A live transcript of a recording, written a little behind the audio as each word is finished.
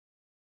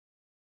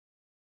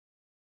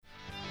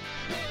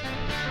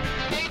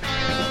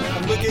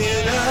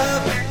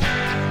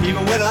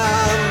even when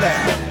I'm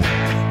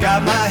down.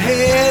 Got my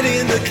head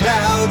in the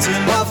clouds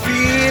and my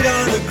feet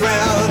on the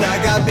ground. I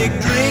got big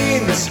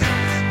dreams,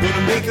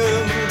 gonna make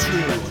them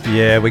true.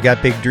 Yeah, we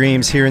got big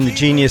dreams here in the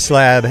Genius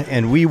Lab,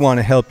 and we want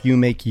to help you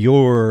make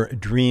your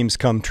dreams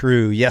come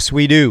true. Yes,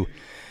 we do.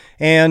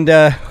 And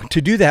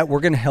to do that,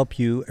 we're going to help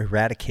you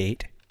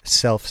eradicate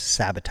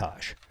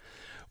self-sabotage.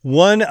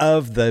 One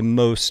of the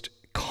most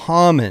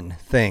common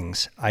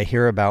things I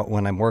hear about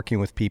when I'm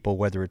working with people,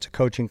 whether it's a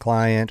coaching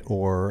client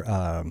or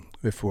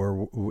if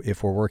we're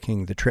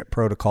working the TRIP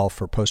protocol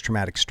for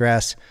post-traumatic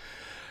stress,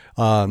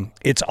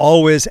 it's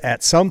always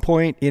at some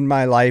point in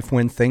my life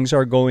when things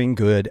are going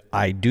good,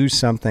 I do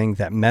something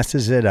that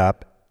messes it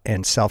up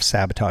and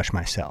self-sabotage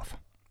myself.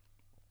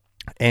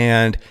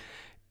 And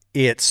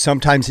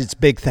sometimes it's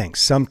big things.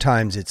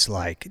 Sometimes it's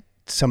like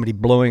somebody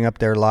blowing up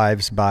their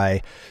lives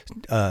by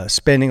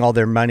spending all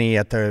their money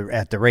at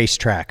the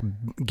racetrack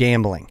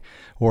gambling,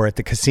 or at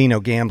the casino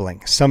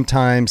gambling.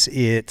 Sometimes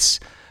it's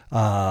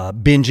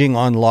binging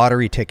on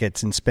lottery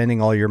tickets and spending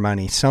all your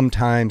money.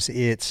 Sometimes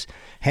it's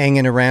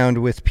hanging around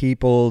with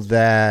people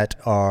that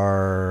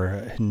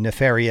are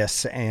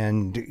nefarious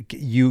and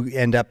you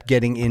end up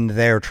getting in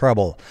their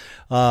trouble.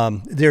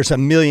 There's a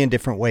million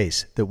different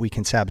ways that we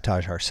can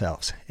sabotage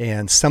ourselves.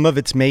 And some of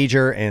it's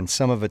major and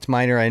some of it's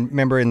minor. I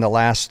remember in the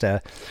last,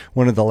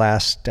 one of the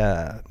last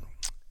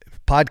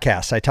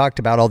podcasts, I talked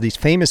about all these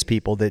famous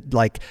people that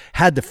like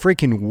had the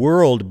freaking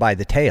world by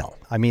the tail.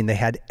 I mean, they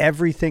had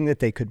everything that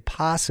they could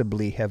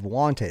possibly have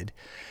wanted.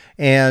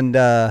 And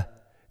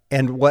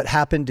what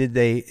happened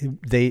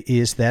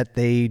is that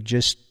they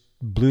just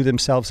blew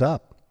themselves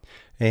up.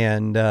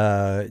 And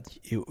I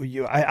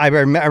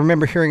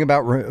remember hearing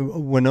about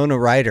Winona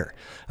Ryder.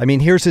 I mean,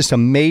 here's this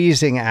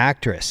amazing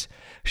actress.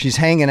 She's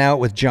hanging out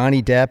with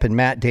Johnny Depp and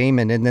Matt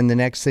Damon, and then the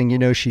next thing you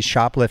know, she's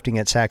shoplifting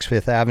at Saks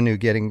Fifth Avenue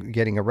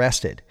getting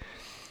arrested.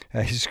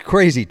 It's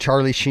crazy.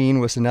 Charlie Sheen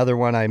was another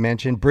one I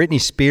mentioned.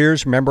 Britney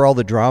Spears, remember all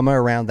the drama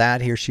around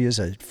that? Here she is,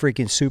 a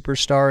freaking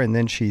superstar, and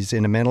then she's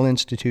in a mental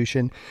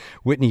institution.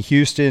 Whitney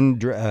Houston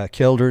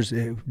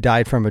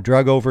died from a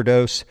drug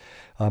overdose.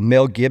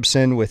 Mel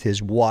Gibson with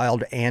his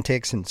wild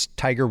antics, and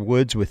Tiger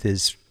Woods with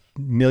his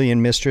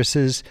million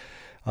mistresses.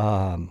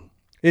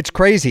 It's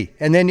crazy.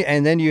 And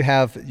then you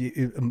have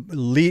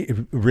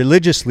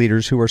religious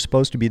leaders who are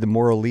supposed to be the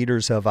moral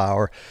leaders of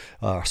our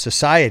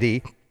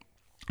society,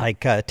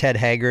 like Ted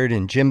Haggard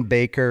and Jim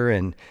Baker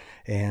and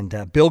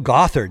Bill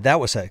Gothard.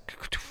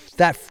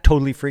 That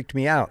totally freaked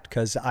me out,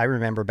 because I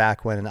remember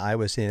back when I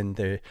was in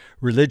the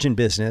religion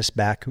business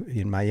back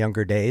in my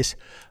younger days,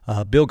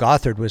 Bill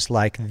Gothard was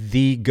like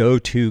the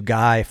go-to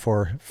guy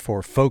for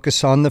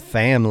focus on the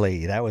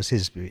family. That was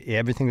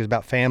everything was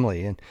about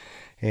family,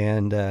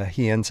 and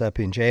he ends up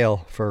in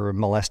jail for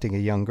molesting a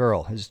young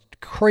girl. It's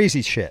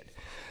crazy shit.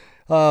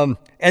 And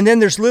then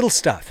there's little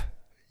stuff,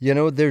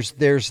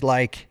 there's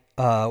like,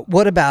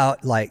 what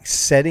about like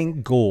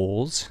setting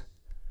goals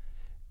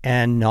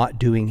and not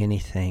doing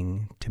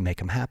anything to make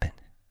them happen?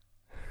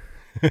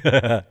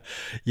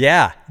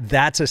 Yeah,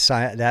 that's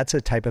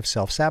a type of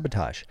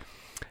self-sabotage.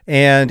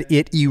 And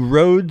it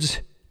erodes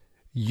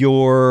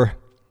your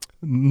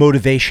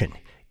motivation.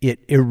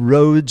 It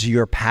erodes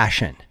your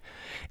passion.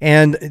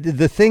 And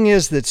the thing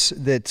is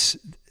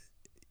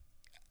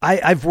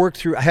I've worked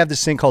through, I have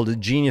this thing called a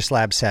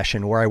GeniusLab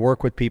session where I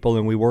work with people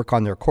and we work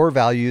on their core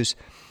values,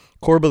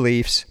 core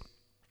beliefs,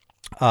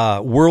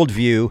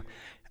 worldview.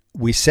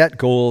 We set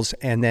goals,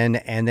 and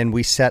then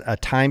we set a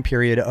time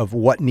period of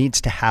what needs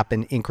to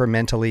happen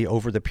incrementally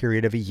over the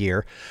period of a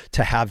year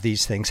to have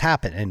these things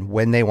happen, and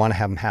when they want to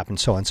have them happen,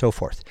 so on and so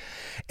forth.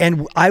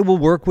 And I will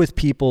work with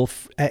people,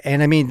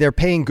 and I mean, they're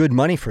paying good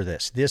money for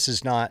this. This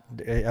is not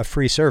a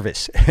free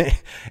service.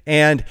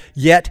 And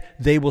yet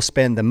they will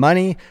spend the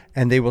money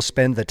and they will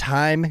spend the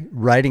time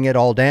writing it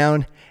all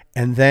down.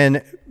 And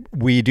then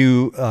we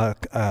do,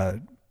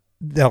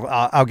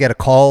 I'll get a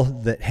call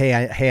that,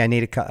 hey, I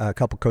need a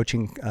couple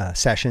coaching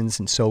sessions.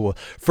 And so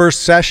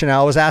first session, I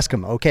always ask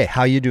them, okay,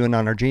 how you doing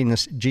on our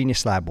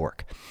Genius Lab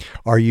work?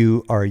 Are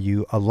you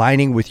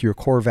aligning with your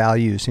core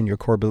values and your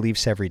core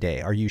beliefs every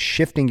day? Are you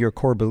shifting your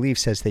core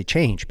beliefs as they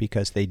change?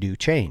 Because they do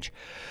change.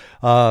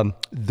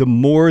 The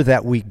more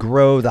that we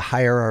grow, the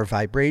higher our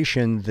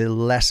vibration, the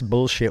less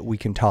bullshit we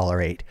can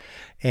tolerate.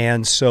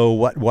 And so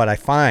what I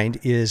find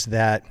is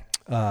that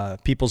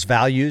people's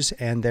values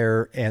and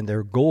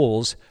their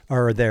goals,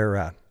 or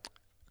their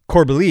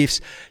core beliefs,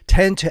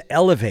 tend to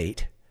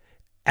elevate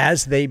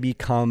as they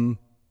become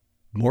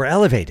more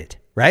elevated,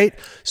 right?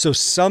 So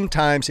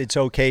sometimes it's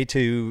okay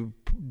to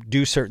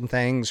do certain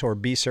things or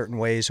be certain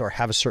ways or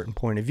have a certain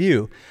point of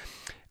view.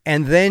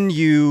 And then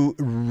you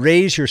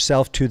raise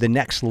yourself to the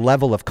next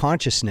level of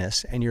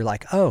consciousness and you're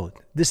like, oh,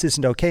 this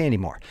isn't okay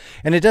anymore.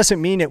 And it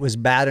doesn't mean it was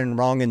bad and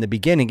wrong in the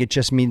beginning. It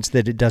just means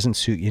that it doesn't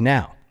suit you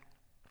now.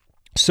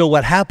 So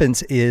what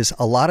happens is,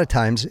 a lot of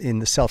times in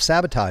the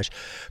self-sabotage,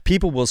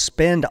 people will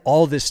spend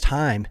all this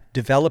time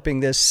developing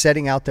this,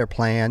 setting out their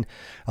plan,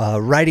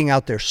 writing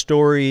out their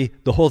story,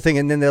 the whole thing,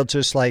 and then they'll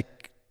just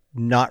like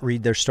not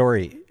read their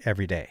story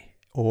every day.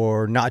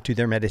 or not do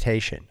their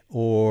meditation,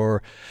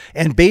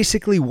 and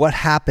basically what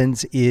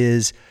happens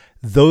is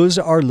those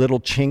are little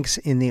chinks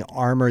in the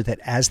armor that,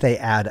 as they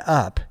add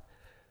up,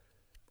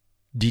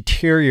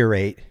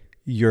 deteriorate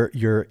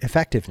your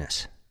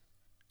effectiveness.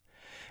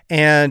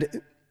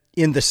 And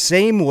in the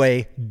same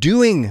way,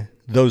 doing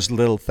those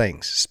little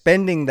things,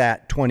 spending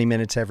that 20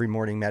 minutes every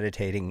morning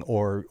meditating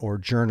or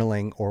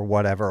journaling or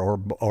whatever,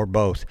 or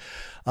both,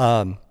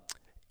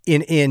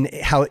 in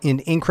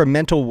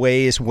incremental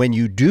ways, when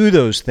you do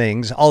those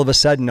things, all of a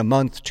sudden, a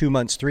month, 2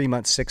 months, 3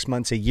 months, 6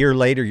 months, a year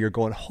later, you're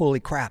going, holy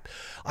crap,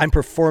 I'm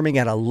performing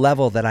at a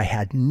level that I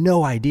had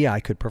no idea I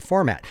could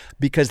perform at,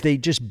 because they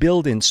just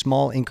build in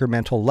small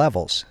incremental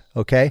levels.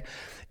 Okay.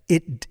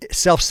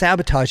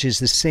 Self-sabotage is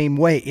the same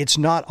way. It's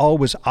not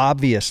always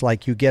obvious,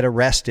 like you get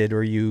arrested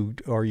or you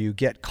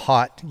get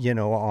caught,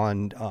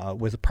 on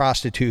with a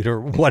prostitute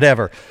or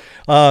whatever.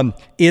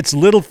 It's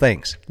little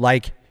things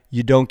like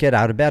you don't get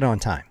out of bed on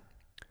time,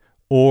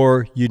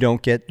 or you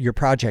don't get your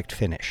project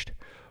finished,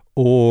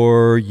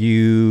 or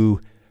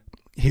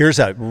here's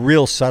a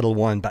real subtle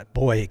one, but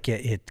boy,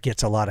 it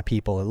gets a lot of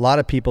people. A lot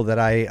of people that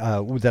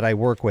I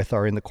work with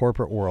are in the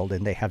corporate world,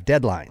 and they have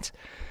deadlines.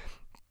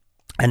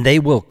 And they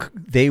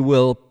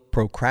will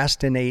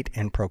procrastinate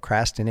and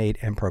procrastinate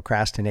and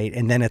procrastinate.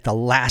 And then at the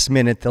last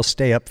minute, they'll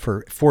stay up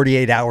for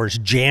 48 hours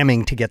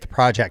jamming to get the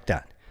project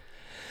done.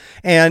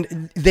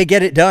 And they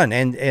get it done.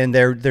 And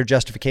their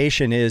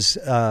justification is,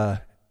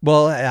 I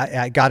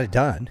got it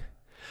done.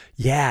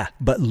 Yeah,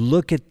 but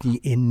look at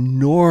the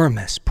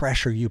enormous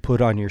pressure you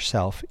put on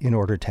yourself in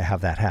order to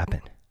have that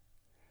happen.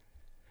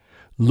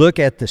 Look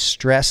at the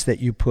stress that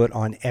you put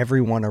on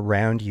everyone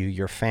around you,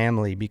 your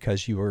family,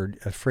 because you were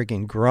a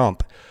frigging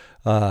grump,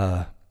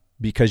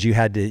 because you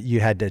had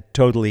to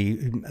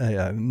totally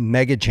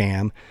mega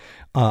jam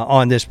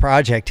on this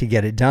project to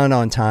get it done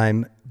on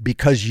time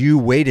because you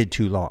waited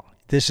too long.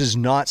 This is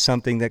not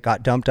something that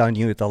got dumped on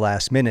you at the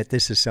last minute.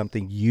 This is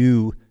something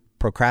you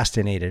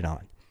procrastinated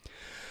on.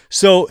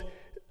 So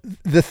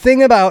the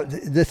thing about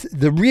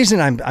the reason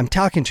I'm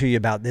talking to you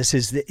about this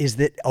is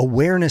that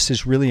awareness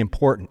is really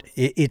important.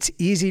 It's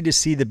easy to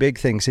see the big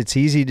things. It's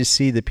easy to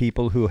see the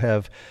people who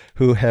have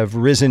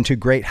risen to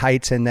great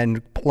heights and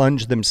then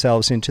plunged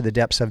themselves into the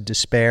depths of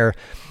despair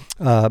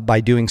by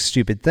doing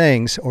stupid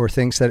things, or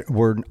things that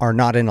are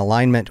not in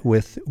alignment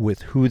with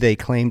who they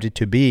claimed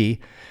to be.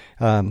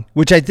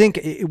 Which I think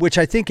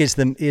is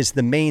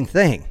the main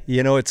thing.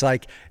 It's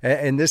like,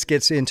 and this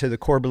gets into the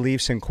core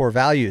beliefs and core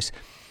values.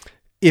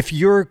 If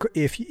you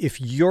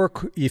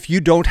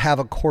don't have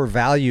a core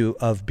value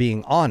of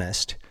being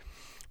honest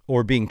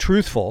or being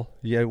truthful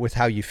with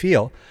how you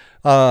feel,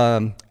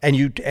 and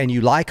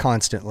you lie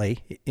constantly,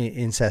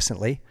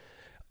 incessantly,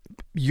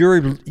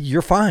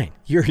 you're fine.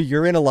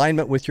 You're in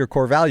alignment with your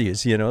core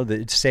values.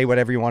 Say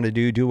whatever you want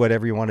to do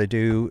whatever you want to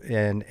do,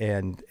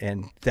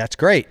 and that's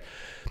great.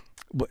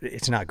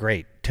 It's not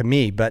great to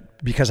me,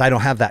 but because I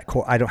don't have that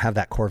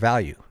core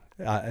value.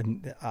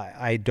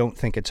 I don't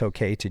think it's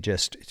okay to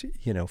just,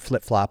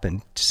 flip-flop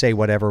and say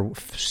whatever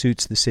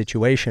suits the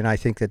situation. I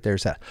think that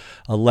there's a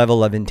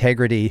level of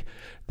integrity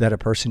that a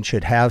person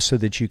should have so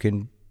that you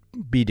can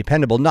be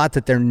dependable. Not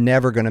that they're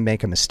never going to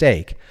make a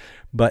mistake,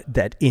 but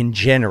that in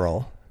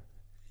general,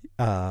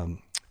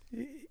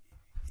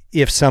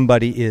 if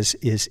somebody is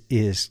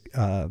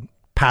a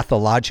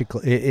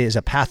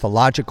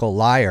pathological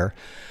liar,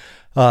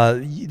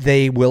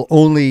 they will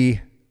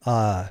only,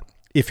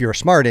 if you're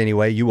smart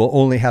anyway, you will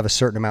only have a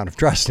certain amount of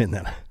trust in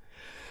them.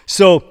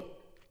 So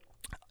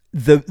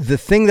the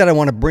thing that I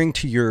want to bring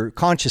to your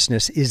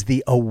consciousness is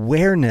the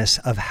awareness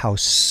of how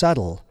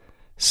subtle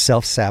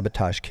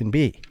self-sabotage can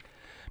be.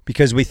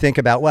 Because we think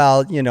about,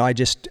 I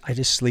just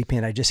sleep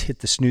in, I just hit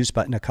the snooze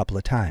button a couple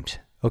of times.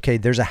 Okay,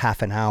 there's a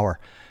half an hour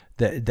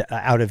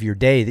out of your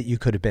day that you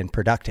could have been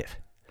productive.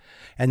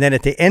 And then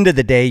at the end of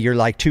the day, you're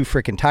like too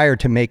freaking tired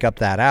to make up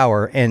that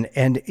hour. And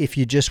if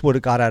you just would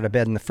have got out of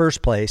bed in the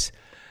first place,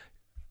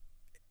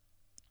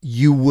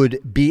 you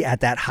would be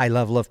at that high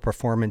level of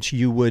performance.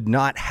 You would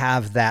not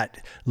have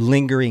that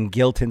lingering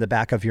guilt in the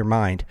back of your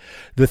mind.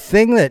 The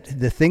thing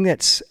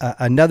that's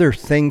another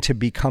thing to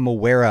become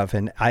aware of,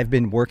 and I've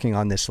been working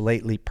on this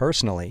lately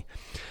personally,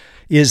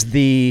 is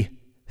the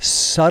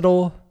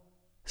subtle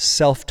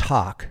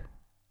self-talk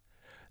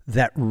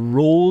that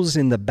rolls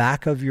in the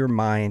back of your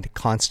mind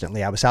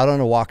constantly. I was out on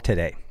a walk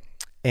today,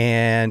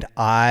 and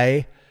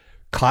I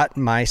caught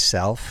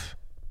myself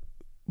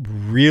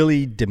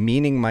really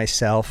demeaning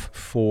myself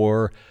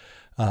for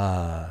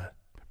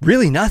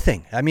really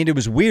nothing. I mean, it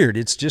was weird.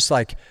 It's just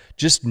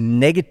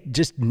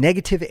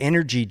negative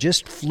energy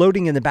just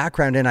floating in the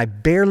background, and I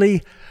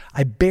barely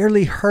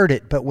heard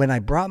it. But when I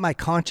brought my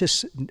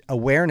conscious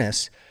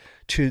awareness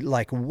to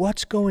like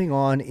what's going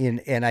on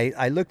and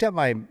I looked at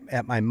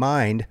my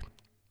mind,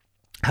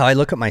 how I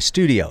look at my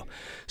studio.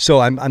 So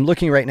I'm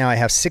looking right now. I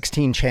have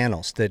 16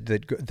 channels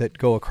that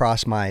go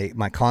across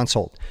my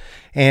console,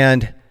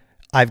 and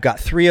I've got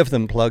 3 of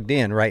them plugged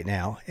in right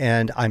now,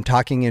 and I'm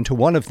talking into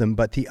one of them,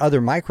 but the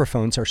other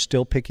microphones are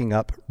still picking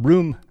up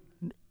room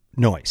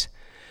noise.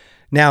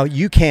 Now,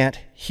 you can't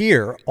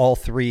hear all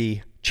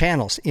three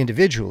channels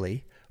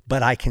individually,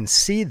 but I can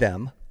see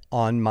them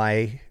on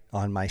my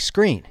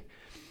screen.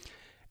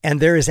 And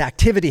there is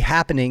activity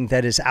happening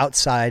that is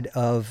outside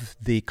of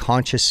the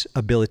conscious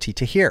ability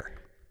to hear.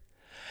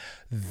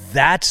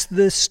 That's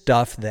the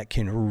stuff that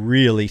can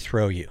really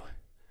throw you.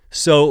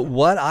 So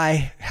what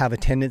I have a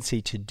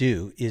tendency to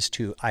do is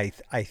I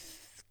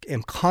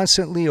am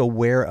constantly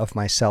aware of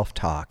my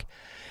self-talk.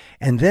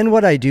 And then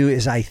what I do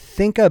is I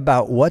think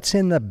about what's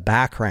in the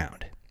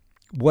background.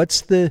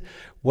 What's the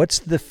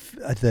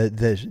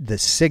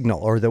signal,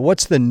 or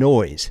what's the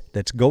noise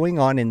that's going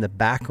on in the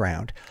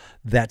background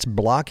that's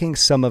blocking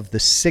some of the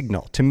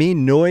signal. To me,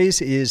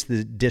 noise is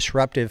the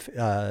disruptive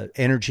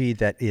energy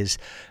that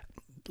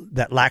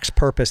lacks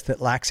purpose,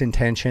 that lacks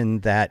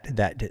intention,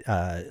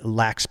 that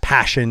lacks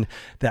passion,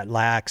 that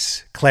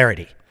lacks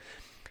clarity.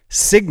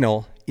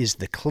 Signal is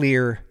the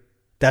clear.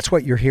 That's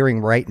what you're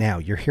hearing right now.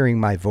 You're hearing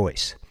my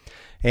voice,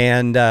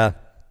 and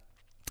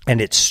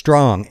it's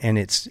strong, and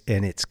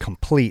it's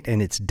complete,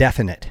 and it's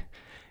definite.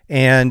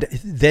 And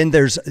then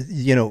there's,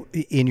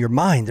 in your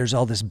mind, there's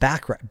all this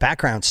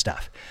background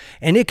stuff.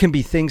 And it can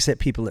be things that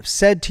people have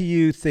said to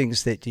you,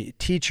 things that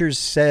teachers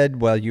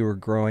said while you were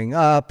growing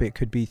up. It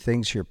could be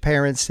things your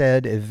parents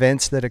said,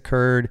 events that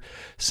occurred,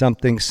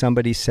 something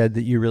somebody said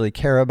that you really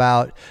care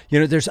about.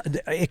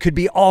 It could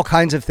be all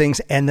kinds of things.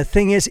 And the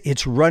thing is,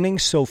 it's running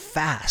so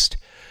fast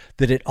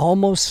that it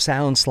almost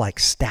sounds like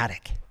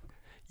static.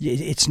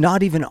 It's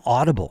not even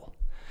audible.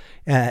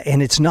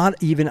 And it's not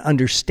even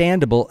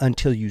understandable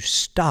until you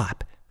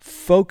stop,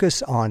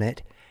 focus on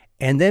it,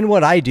 and then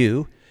what I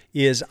do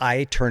is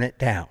I turn it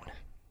down.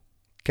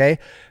 Okay?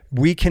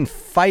 We can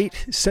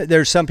fight. So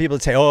there's some people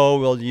that say, oh,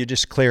 well, you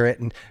just clear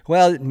it. And,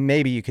 well,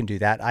 maybe you can do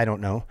that. I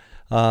don't know.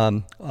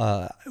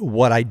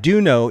 What I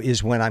do know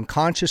is when I'm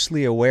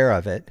consciously aware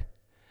of it,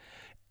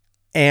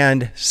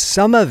 and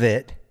some of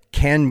it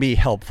can be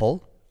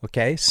helpful.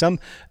 Okay, some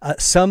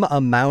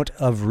amount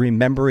of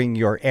remembering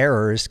your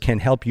errors can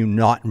help you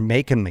not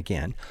make them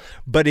again.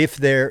 But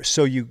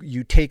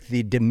you take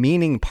the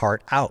demeaning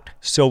part out.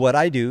 So what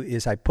I do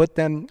is I put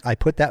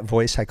that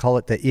voice, I call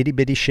it the itty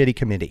bitty shitty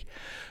committee.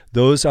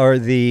 Those are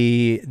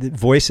the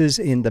voices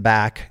in the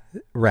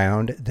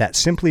background that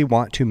simply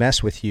want to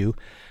mess with you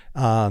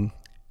and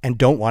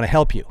don't want to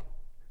help you.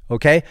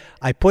 Okay,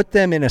 I put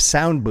them in a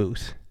sound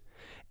booth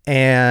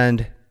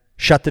and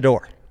shut the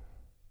door.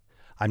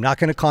 I'm not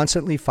going to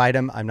constantly fight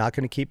them. I'm not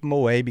going to keep them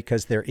away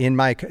because they're in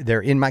my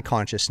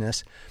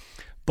consciousness.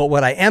 But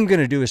what I am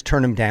going to do is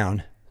turn them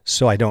down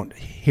so I don't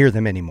hear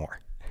them anymore.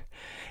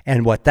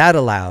 And what that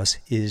allows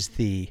is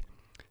the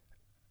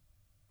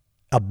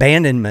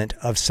abandonment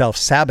of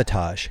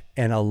self-sabotage,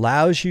 and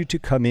allows you to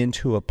come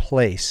into a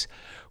place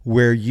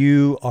where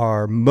you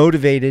are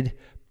motivated,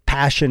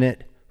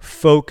 passionate,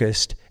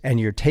 focused, and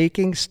you're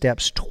taking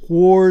steps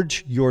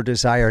towards your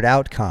desired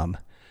outcome,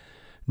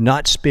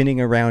 not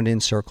spinning around in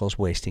circles,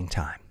 wasting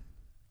time.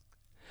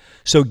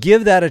 So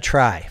give that a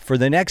try. For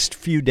the next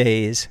few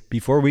days,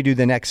 before we do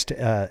the next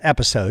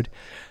episode,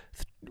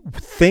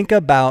 think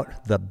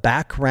about the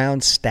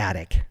background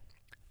static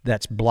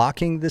that's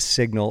blocking the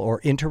signal or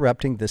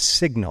interrupting the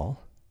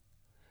signal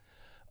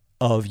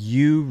of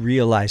you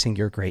realizing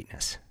your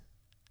greatness.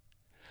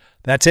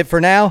 That's it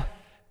for now.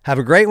 Have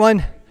a great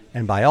one.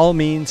 And by all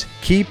means,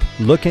 keep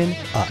looking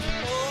up.